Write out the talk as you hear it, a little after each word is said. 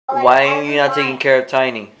Why are you not taking care of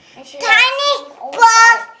Tiny? Tiny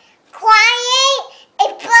was crying.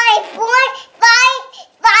 It's like fight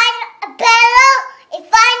Bella. It's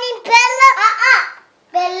fighting Bella.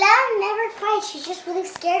 Bella never fights. She's just really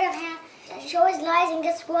scared of him. She always lies, and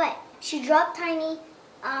guess what? She dropped Tiny,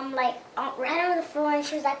 right on the floor, and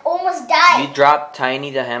she was like almost died. You dropped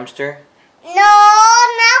Tiny the hamster? No,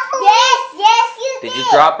 not for me. Yes, you did. Did you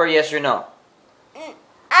drop her? Yes or no?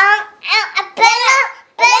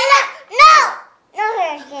 Bella, no,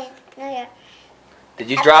 here. Did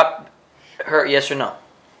you drop her? Yes or no?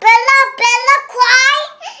 Bella, cry.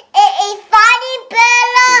 It's fighting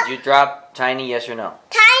Bella. Did you drop Tiny? Yes or no?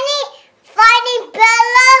 Tiny fighting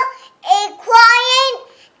Bella and crying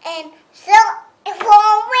and so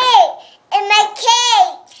far away in my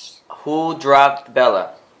cage. Who dropped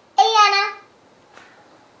Bella? Ayana.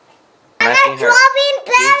 I'm not asking her. dropping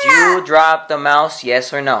Bella. Did you drop the mouse?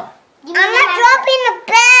 Yes or no? I'm not dropping the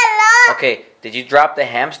Bella. Okay. Did you drop the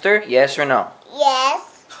hamster? Yes or no?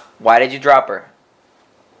 Yes. Why did you drop her?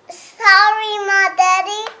 Sorry, my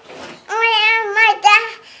daddy.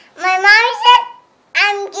 My mommy said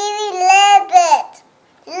I'm giving little bit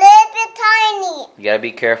Tiny. You gotta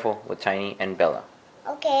be careful with Tiny and Bella.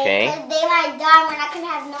 Okay. Because they might die. We're not gonna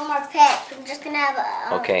have no more pets. We're just gonna have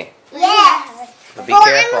a. Okay. Yes. But be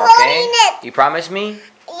careful, I'm okay? holding it. You promise me?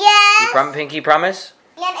 Yes. Pinky promise?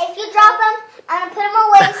 And if you drop them, I'm gonna put them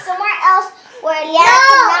away somewhere else where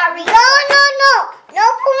cannot reach. No.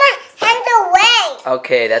 Put my hands away.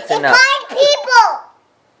 Okay, that's enough. It bites people.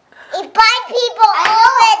 It bites people.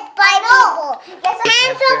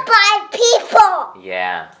 Hands will bite people.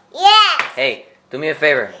 Yeah. Yes. Hey, do me a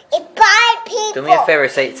favor. It bites people. Do me a favor.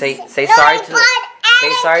 Say No, sorry it to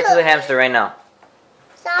bites sorry to the animals. hamster right now.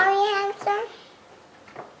 Sorry, hamster.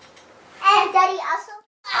 And Daddy also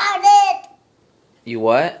farted. You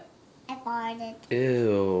what? I farted.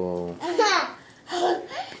 Ew.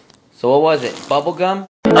 So what was it? Bubble gum?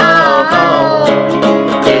 Oh,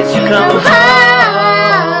 did you come